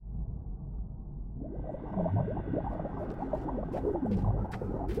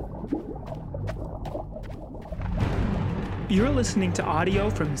You're listening to audio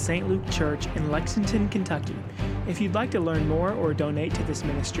from St. Luke Church in Lexington, Kentucky. If you'd like to learn more or donate to this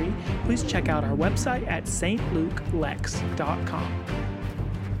ministry, please check out our website at stlukeLex.com.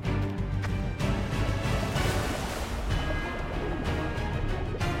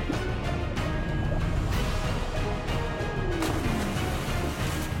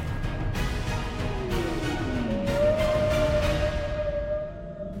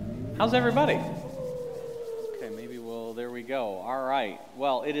 How's everybody? Okay, there we go. All right.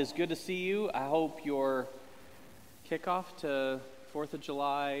 Well, it is good to see you. I hope your kickoff to 4th of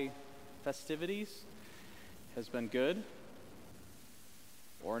July festivities has been good.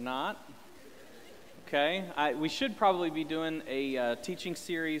 Or not. Okay. We should probably be doing a teaching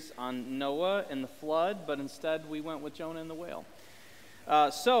series on Noah and the flood, but instead we went with Jonah and the whale.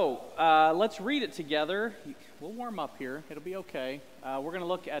 So let's read it together. We'll warm up here. It'll be okay. We're going to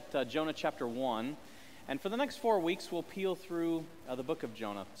look at Jonah chapter 1. And for the next 4 weeks, we'll peel through the book of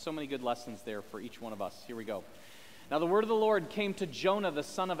Jonah. So many good lessons there for each one of us. Here we go. Now the word of the Lord came to Jonah, the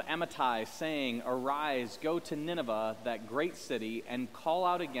son of Amittai, saying, "Arise, go to Nineveh, that great city, and call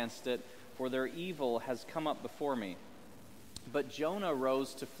out against it, for their evil has come up before me." But Jonah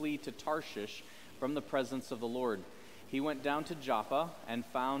rose to flee to Tarshish from the presence of the Lord. He went down to Joppa and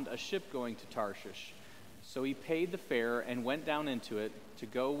found a ship going to Tarshish. So he paid the fare and went down into it to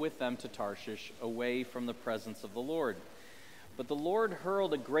go with them to Tarshish, away from the presence of the Lord. But the Lord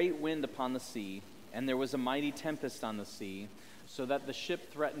hurled a great wind upon the sea, and there was a mighty tempest on the sea, so that the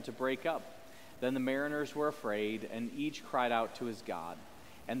ship threatened to break up. Then the mariners were afraid, and each cried out to his God.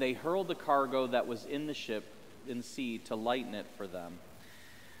 And they hurled the cargo that was in the ship in the sea to lighten it for them.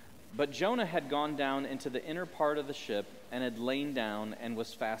 But Jonah had gone down into the inner part of the ship and had lain down and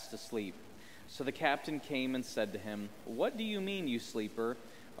was fast asleep. So the captain came and said to him, "What do you mean, you sleeper?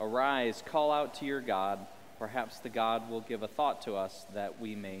 Arise, call out to your God. Perhaps the God will give a thought to us that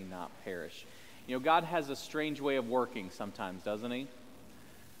we may not perish." You know, God has a strange way of working sometimes, doesn't he?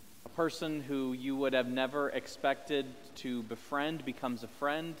 A person who you would have never expected to befriend becomes a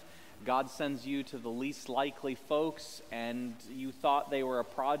friend. God sends you to the least likely folks, and you thought they were a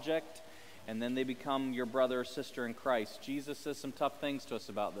project, and then they become your brother or sister in Christ. Jesus says some tough things to us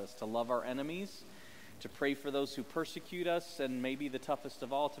about this: to love our enemies, to pray for those who persecute us, and maybe the toughest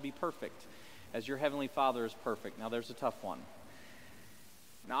of all, to be perfect, as your heavenly Father is perfect. Now, there's a tough one.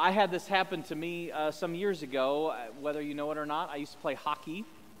 Now, I had this happen to me some years ago. Whether you know it or not, I used to play hockey.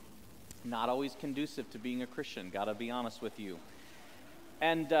 Not always conducive to being a Christian, gotta be honest with you.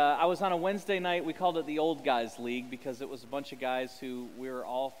 And I was on a Wednesday night. We called it the Old Guys League because it was a bunch of guys who we were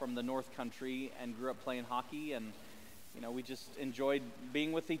all from the North Country and grew up playing hockey. And, you know, we just enjoyed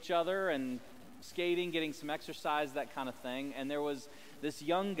being with each other and skating, getting some exercise, that kind of thing. And there was this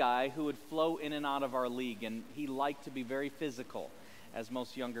young guy who would flow in and out of our league. And he liked to be very physical, as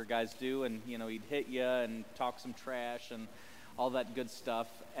most younger guys do. And, you know, he'd hit you and talk some trash and all that good stuff.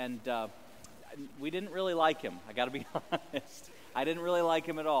 And we didn't really like him, I got to be honest. I didn't really like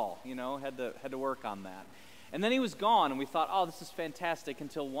him at all, you know, had to work on that. And then he was gone, and we thought, oh, this is fantastic,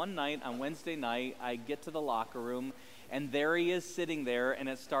 until one night, on Wednesday night, I get to the locker room, and there he is sitting there, and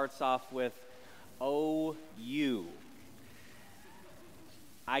it starts off with, "Oh, you.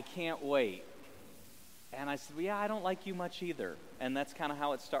 I can't wait." And I said, "Well, yeah, I don't like you much either." And that's kind of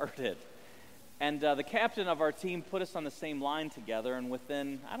how it started. And the captain of our team put us on the same line together, and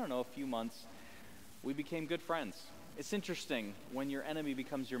within, I don't know, a few months, we became good friends. It's interesting when your enemy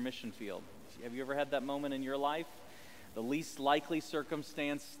becomes your mission field. Have you ever had that moment in your life? The least likely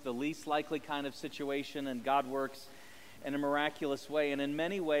circumstance, the least likely kind of situation, and God works in a miraculous way. And in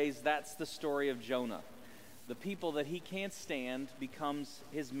many ways, that's the story of Jonah. The people that he can't stand becomes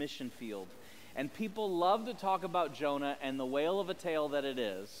his mission field. And people love to talk about Jonah and the whale of a tale that it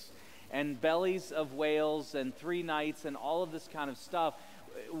is, and bellies of whales and 3 nights and all of this kind of stuff,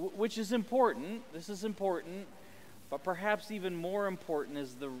 which is important. This is important. But perhaps even more important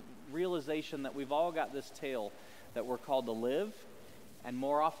is the realization that we've all got this tale that we're called to live, and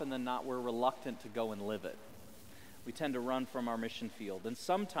more often than not, we're reluctant to go and live it. We tend to run from our mission field. And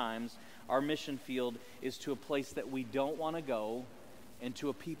sometimes our mission field is to a place that we don't want to go and to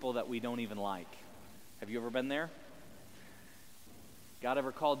a people that we don't even like. Have you ever been there? God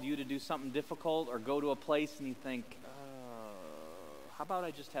ever called you to do something difficult or go to a place and you think, how about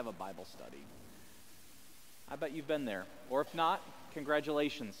I just have a Bible study? I bet you've been there. Or if not,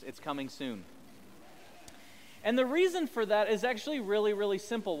 congratulations, it's coming soon. And the reason for that is actually really, really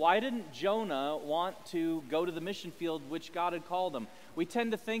simple. Why didn't Jonah want to go to the mission field which God had called him? We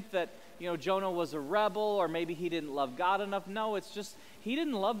tend to think that, Jonah was a rebel, or maybe he didn't love God enough. No, it's just he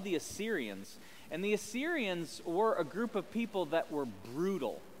didn't love the Assyrians. And the Assyrians were a group of people that were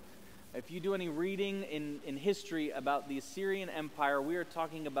brutal. If you do any reading in history about the Assyrian Empire, we are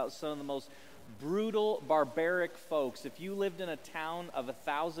talking about some of the most brutal, barbaric folks. If you lived in a town of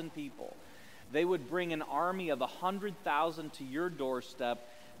 1,000 people, they would bring an army of 100,000 to your doorstep.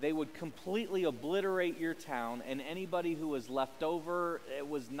 They would completely obliterate your town, and anybody who was left over, it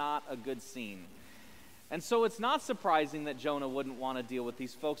was not a good scene. And so it's not surprising that Jonah wouldn't want to deal with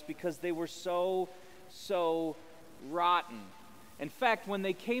these folks because they were so rotten. In fact, when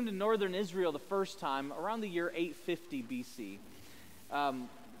they came to northern Israel the first time, around the year 850 BC,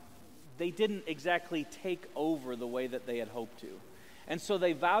 they didn't exactly take over the way that they had hoped to. And so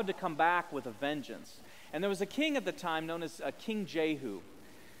they vowed to come back with a vengeance. And there was a king at the time known as King Jehu.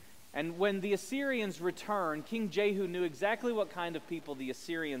 And when the Assyrians returned, King Jehu knew exactly what kind of people the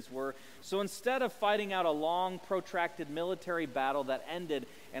Assyrians were. So instead of fighting out a long, protracted military battle that ended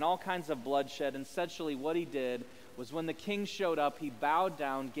in all kinds of bloodshed, essentially what he did was when the king showed up, he bowed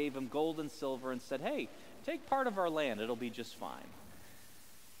down, gave him gold and silver, and said, "Hey, take part of our land. It'll be just fine."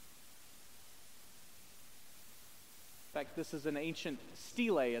 In fact, this is an ancient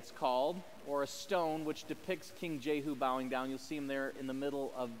stele, it's called, or a stone, which depicts King Jehu bowing down. You'll see him there in the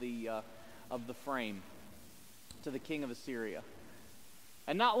middle of the frame to the king of Assyria.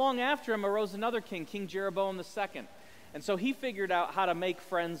 And not long after him arose another king, King Jeroboam II. And so he figured out how to make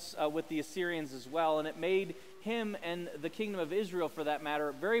friends with the Assyrians as well, and it made him and the kingdom of Israel, for that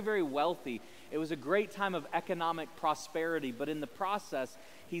matter, very, very wealthy. It was a great time of economic prosperity, but in the process,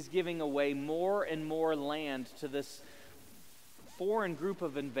 he's giving away more and more land to this foreign group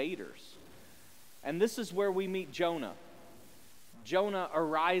of invaders. And this is where we meet Jonah. Jonah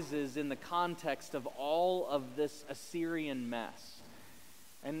arises in the context of all of this Assyrian mess.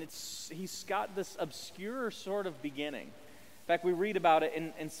 And he's got this obscure sort of beginning. In fact, we read about it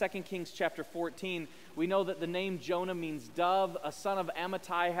in 2 Kings chapter 14. We know that the name Jonah means dove, a son of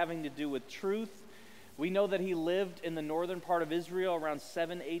Amittai, having to do with truth. We know that he lived in the northern part of Israel around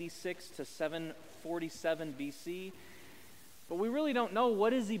 786 to 747 BC. But we really don't know,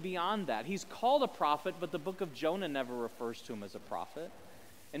 what is he beyond that? He's called a prophet, but the book of Jonah never refers to him as a prophet.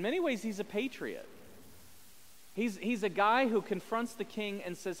 In many ways, he's a patriot. He's a guy who confronts the king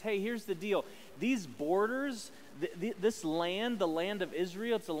and says, "Hey, here's the deal. These borders, this land, the land of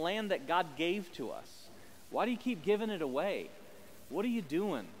Israel, it's a land that God gave to us. Why do you keep giving it away? What are you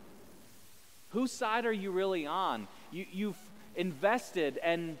doing? Whose side are you really on? You've invested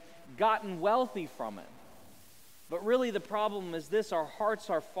and gotten wealthy from it. But really the problem is this: our hearts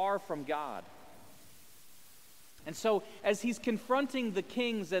are far from God." And so as he's confronting the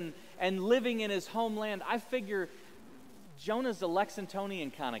kings and living in his homeland, I figure Jonah's a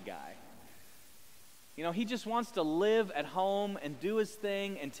Lexingtonian kind of guy. He just wants to live at home and do his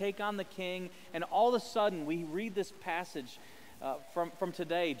thing and take on the king. And all of a sudden, we read this passage from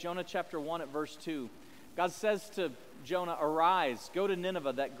today, Jonah chapter 1 at verse 2. God says to Jonah, "Arise, go to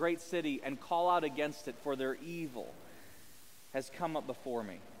Nineveh, that great city, and call out against it, for their evil has come up before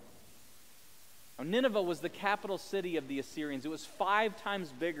me." Now, Nineveh was the capital city of the Assyrians. It was 5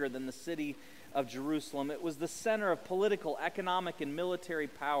 times bigger than the city of Jerusalem. It was the center of political, economic, and military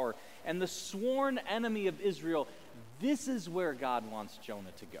power. And the sworn enemy of Israel, this is where God wants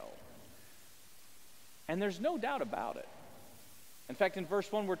Jonah to go. And there's no doubt about it. In fact, in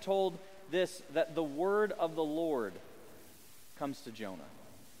verse 1, we're told this, that the word of the Lord comes to Jonah.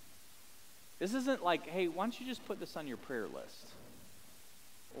 This isn't like, "Hey, why don't you just put this on your prayer list?"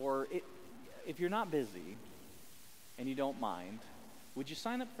 Or, if you're not busy and you don't mind, would you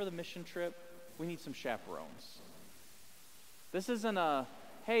sign up for the mission trip? We need some chaperones. This isn't a,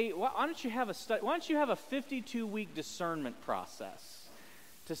 "Hey, why don't you have a 52-week discernment process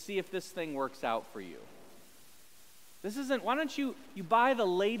to see if this thing works out for you?" This isn't, "Why don't you buy the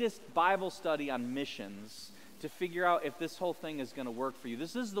latest Bible study on missions to figure out if this whole thing is going to work for you?"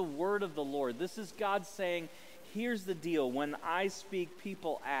 This is the word of the Lord. This is God saying, "Here's the deal. When I speak,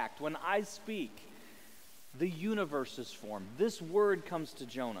 people act. When I speak, the universe is formed." This word comes to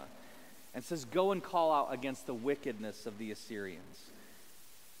Jonah and says, "Go and call out against the wickedness of the Assyrians."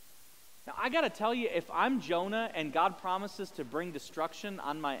 Now, I got to tell you, if I'm Jonah and God promises to bring destruction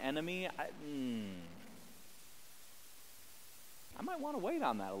on my enemy, I might want to wait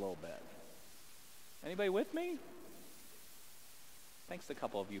on that a little bit. Anybody with me? Thanks to a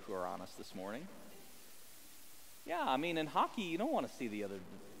couple of you who are honest this morning. Yeah, in hockey, you don't want to see the other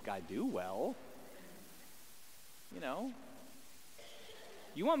guy do well. You know,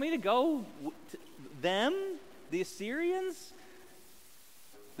 you want me to go to them, the Assyrians,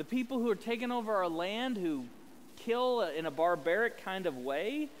 the people who are taking over our land, who kill in a barbaric kind of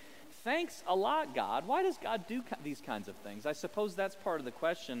way? Thanks a lot, God. Why does God do these kinds of things? I suppose that's part of the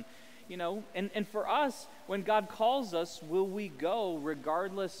question. You know, and for us, when God calls us, will we go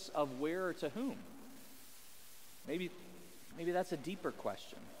regardless of where or to whom? Maybe that's a deeper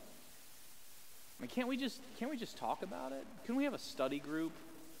question. I mean, can't we just talk about it? Can we have a study group?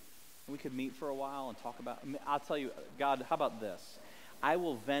 We could meet for a while and talk about. I mean, I'll tell you, God, how about this? I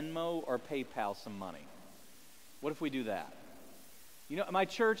will Venmo or PayPal some money. What if we do that? You know, my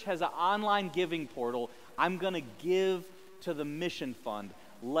church has an online giving portal. I'm going to give to the mission fund.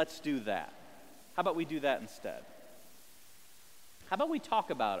 Let's do that. How about we do that instead? How about we talk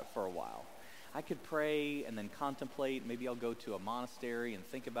about it for a while? I could pray and then contemplate. Maybe I'll go to a monastery and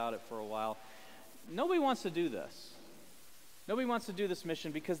think about it for a while. Nobody wants to do this. Nobody wants to do this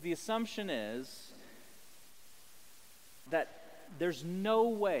mission because the assumption is that there's no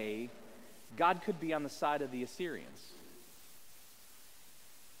way God could be on the side of the Assyrians.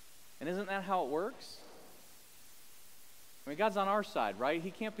 And isn't that how it works? I mean, God's on our side, right?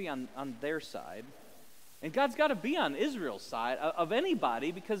 He can't be on their side. And God's got to be on Israel's side of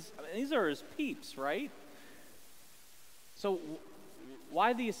anybody because these are his peeps, right? So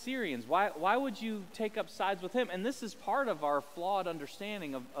why the Assyrians? Why would you take up sides with him? And this is part of our flawed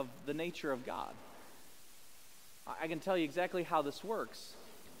understanding of the nature of God. I can tell you exactly how this works.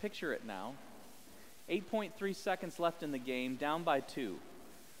 Picture it now. 8.3 seconds left in the game, down by 2.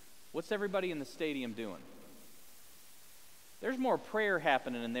 What's everybody in the stadium doing? There's more prayer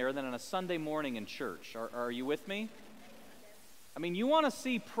happening in there than on a Sunday morning in church. Are you with me? I mean, you want to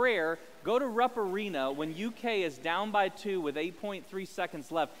see prayer, go to Rupp Arena when UK is down by 2 with 8.3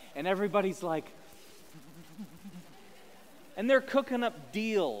 seconds left, and everybody's like, and they're cooking up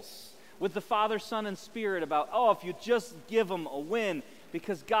deals with the Father, Son, and Spirit about, oh, if you just give them a win,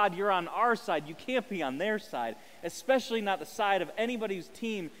 because God, you're on our side, you can't be on their side, especially not the side of anybody whose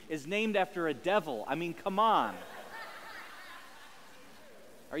team is named after a devil. I mean, come on.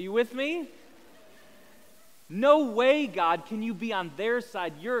 Are you with me? No way, God, can you be on their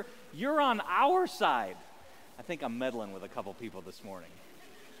side. You're on our side. I think I'm meddling with a couple people this morning.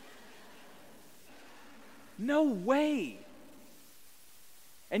 No way.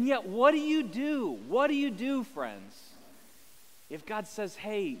 And yet, what do you do? What do you do, friends? If God says,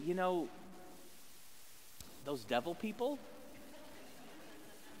 hey, you know, those devil people,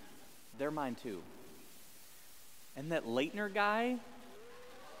 they're mine too. And that Leitner guy,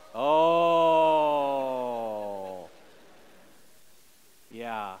 oh,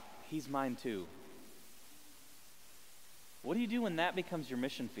 yeah, he's mine too. What do you do when that becomes your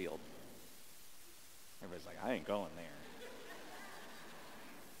mission field? Everybody's like, I ain't going there.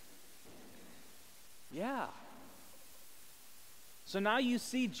 Yeah. So now you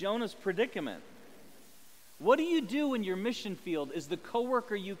see Jonah's predicament. What do you do when your mission field is the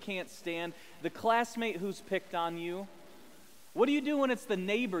coworker you can't stand, the classmate who's picked on you? What do you do when it's the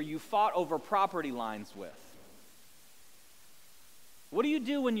neighbor you fought over property lines with? What do you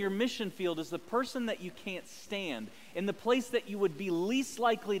do when your mission field is the person that you can't stand, in the place that you would be least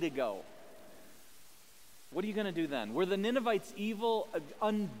likely to go? What are you going to do then? Were the Ninevites evil?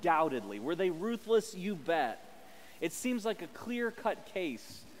 Undoubtedly. Were they ruthless? You bet. It seems like a clear-cut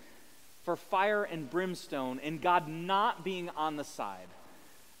case for fire and brimstone and God not being on the side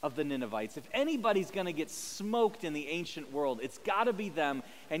of the Ninevites. If anybody's going to get smoked in the ancient world, it's got to be them.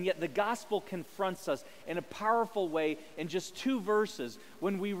 And yet the gospel confronts us in a powerful way in just 2 verses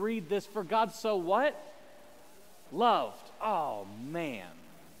when we read this. For God so what? Loved. Oh, man.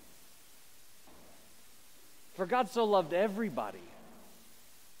 For God so loved everybody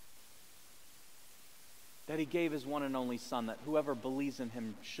that he gave his one and only Son, that whoever believes in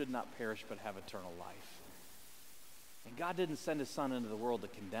him should not perish but have eternal life. And God didn't send his Son into the world to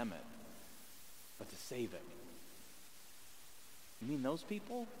condemn it, but to save it. You mean those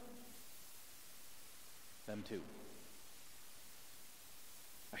people? Them too.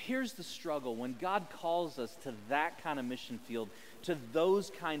 Now here's the struggle. When God calls us to that kind of mission field, to those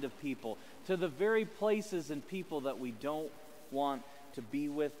kind of people, to the very places and people that we don't want to be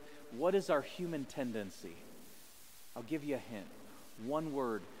with, what is our human tendency? I'll give you a hint. 1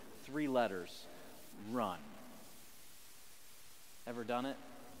 word, 3 letters. Run. Ever done it?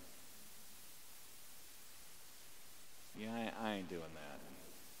 Yeah, I ain't doing that.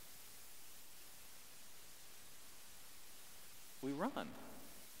 We run.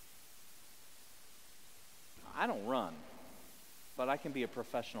 I don't run, but I can be a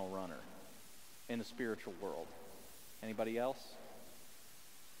professional runner in the spiritual world. Anybody else?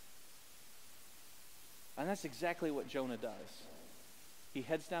 And that's exactly what Jonah does. He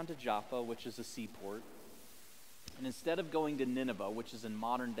heads down to Joppa, which is a seaport. And instead of going to Nineveh, which is in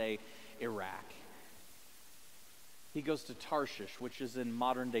modern-day Iraq, he goes to Tarshish, which is in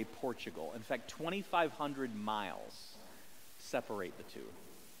modern-day Portugal. In fact, 2,500 miles separate the two.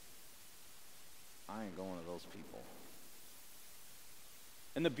 I ain't going to those people.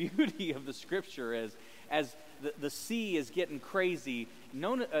 And the beauty of the scripture is, as the sea is getting crazy,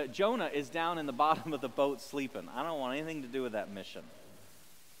 Jonah is down in the bottom of the boat sleeping. I don't want anything to do with that mission.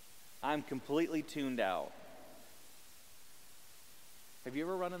 I'm completely tuned out. Have you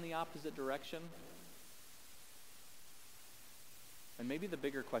ever run in the opposite direction? And maybe the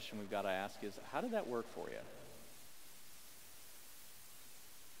bigger question we've got to ask is, how did that work for you?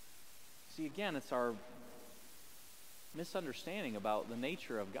 See, again, it's our misunderstanding about the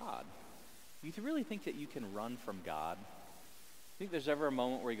nature of God. Do you really think that you can run from God? Think there's ever a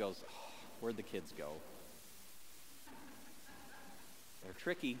moment where he goes, oh, where'd the kids go? They're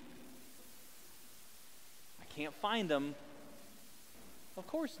tricky. I can't find them. Of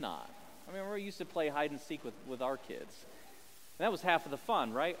course not. I mean, we used to play hide and seek with our kids. And that was half of the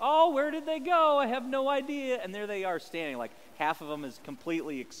fun, right? Oh, where did they go? I have no idea. And there they are standing, like half of them is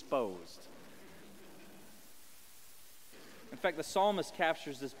completely exposed. In fact, the psalmist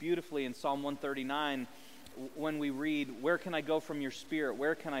captures this beautifully in Psalm 139 when we read, "Where can I go from your spirit?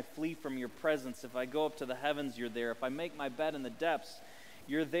 Where can I flee from your presence? If I go up to the heavens, you're there. If I make my bed in the depths,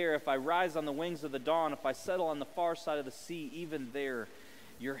 you're there. If I rise on the wings of the dawn, if I settle on the far side of the sea, even there,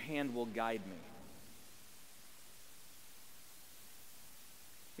 your hand will guide me."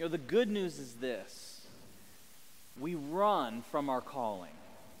 You know, the good news is this. We run from our calling.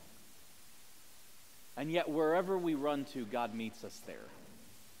 And yet, wherever we run to, God meets us there.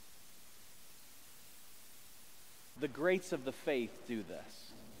 The greats of the faith do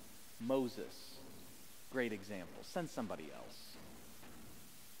this. Moses, great example. Send somebody else.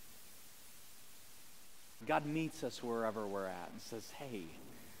 God meets us wherever we're at and says, hey,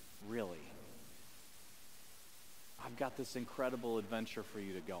 really, I've got this incredible adventure for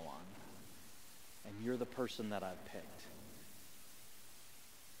you to go on. And you're the person that I've picked.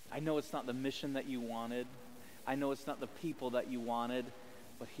 I know it's not the mission that you wanted. I know it's not the people that you wanted.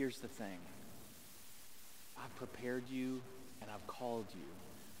 But here's the thing. I've prepared you and I've called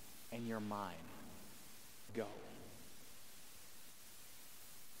you. And you're mine. Go.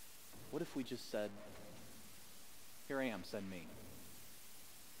 What if we just said, here I am, send me.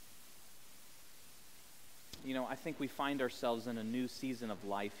 You know, I think we find ourselves in a new season of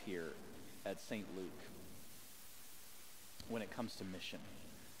life here at St. Luke when it comes to mission.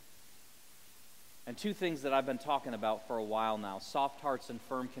 And two things that I've been talking about for a while now, soft hearts and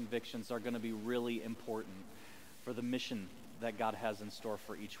firm convictions, are going to be really important for the mission that God has in store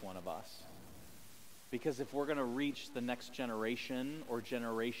for each one of us. Because if we're going to reach the next generation or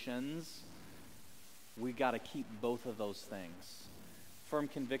generations, we've got to keep both of those things. Firm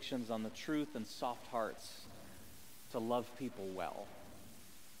convictions on the truth and soft hearts to love people well.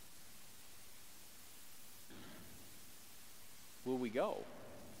 Will we go?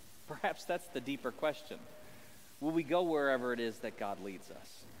 Perhaps that's the deeper question. Will we go wherever it is that God leads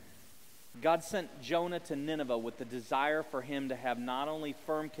us? God sent Jonah to Nineveh with the desire for him to have not only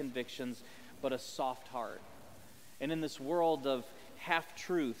firm convictions, but a soft heart. And in this world of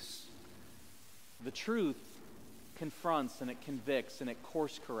half-truths, the truth confronts and it convicts and it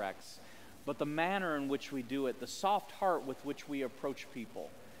course corrects. But the manner in which we do it, the soft heart with which we approach people,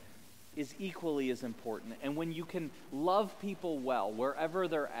 is equally as important. And when you can love people well, wherever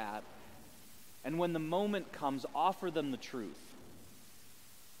they're at, and when the moment comes, offer them the truth,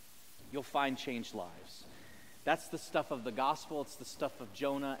 you'll find changed lives. That's the stuff of the gospel, it's the stuff of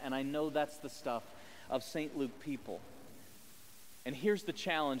Jonah, and I know that's the stuff of St. Luke people. And here's the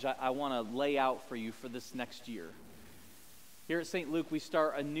challenge I want to lay out for you for this next year. Here at St. Luke, we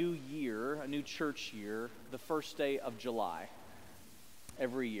start a new year, a new church year, the first day of July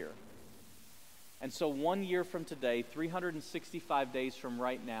every year. And so 1 year from today, 365 days from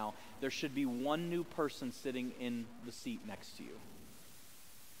right now, there should be one new person sitting in the seat next to you.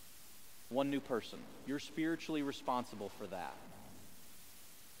 One new person. You're spiritually responsible for that.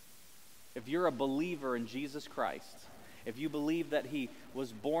 If you're a believer in Jesus Christ, if you believe that he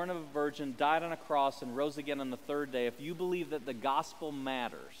was born of a virgin, died on a cross, and rose again on the third day, if you believe that the gospel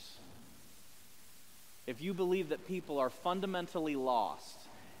matters, if you believe that people are fundamentally lost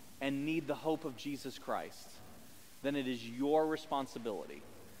and need the hope of Jesus Christ, then it is your responsibility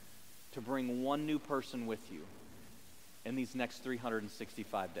to bring one new person with you in these next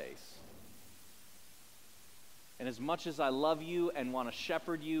 365 days. And as much as I love you and want to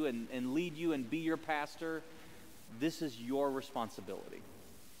shepherd you and lead you and be your pastor, this is your responsibility.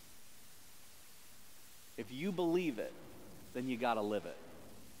 If you believe it, then you got to live it.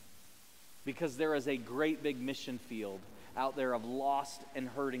 Because there is a great big mission field out there of lost and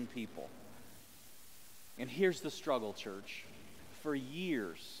hurting people. And here's the struggle, church. For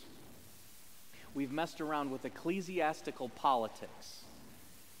years, we've messed around with ecclesiastical politics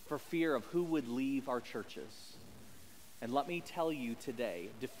for fear of who would leave our churches. And let me tell you today,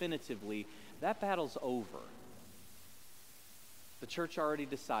 definitively, that battle's over. The church already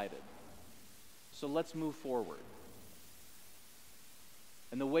decided. So let's move forward.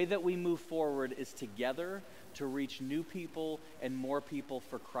 And the way that we move forward is together to reach new people and more people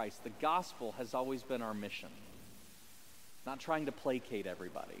for Christ. The gospel has always been our mission. Not trying to placate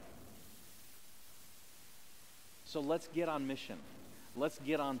everybody. So let's get on mission. Let's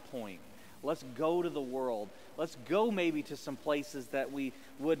get on point. Let's go to the world. Let's go maybe to some places that we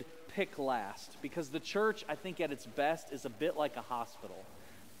would pick last. Because the church, I think at its best, is a bit like a hospital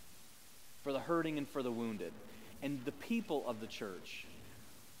for the hurting and for the wounded. And the people of the church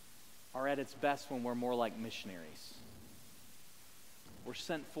are at its best when we're more like missionaries. We're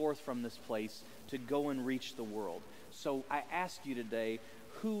sent forth from this place to go and reach the world. So I ask you today,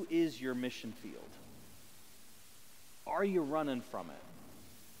 who is your mission field? Are you running from it?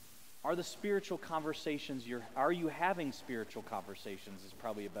 Are the spiritual conversations are you having spiritual conversations is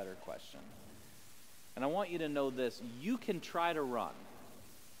probably a better question. And I want you to know this, you can try to run.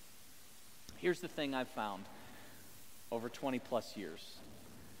 Here's the thing I've found over 20 plus years.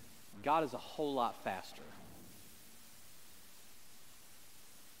 God is a whole lot faster.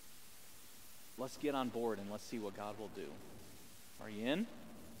 Let's get on board and let's see what God will do. Are you in?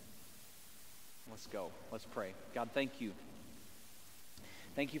 Let's go. Let's pray. God, thank you.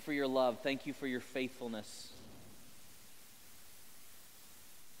 Thank you for your love. Thank you for your faithfulness.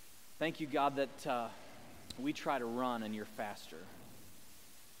 Thank you, God, that we try to run and you're faster.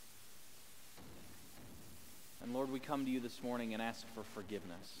 And Lord, we come to you this morning and ask for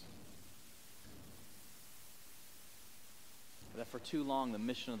forgiveness. That for too long the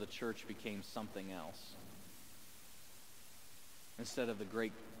mission of the church became something else instead of the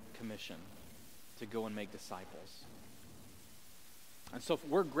Great Commission to go and make disciples. And so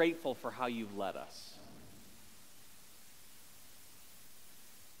we're grateful for how you've led us.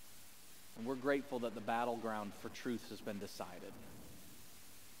 And we're grateful that the battleground for truth has been decided.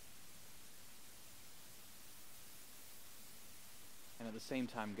 And at the same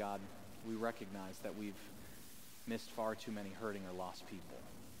time, God, we recognize that we've missed far too many hurting or lost people.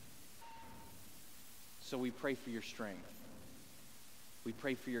 So we pray for your strength. We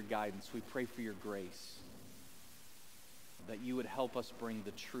pray for your guidance. We pray for your grace. That you would help us bring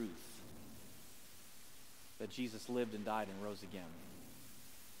the truth that Jesus lived and died and rose again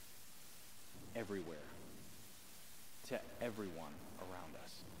everywhere, to everyone around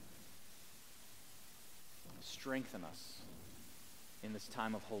us. Strengthen us in this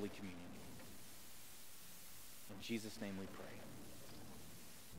time of Holy Communion. In Jesus' name we pray.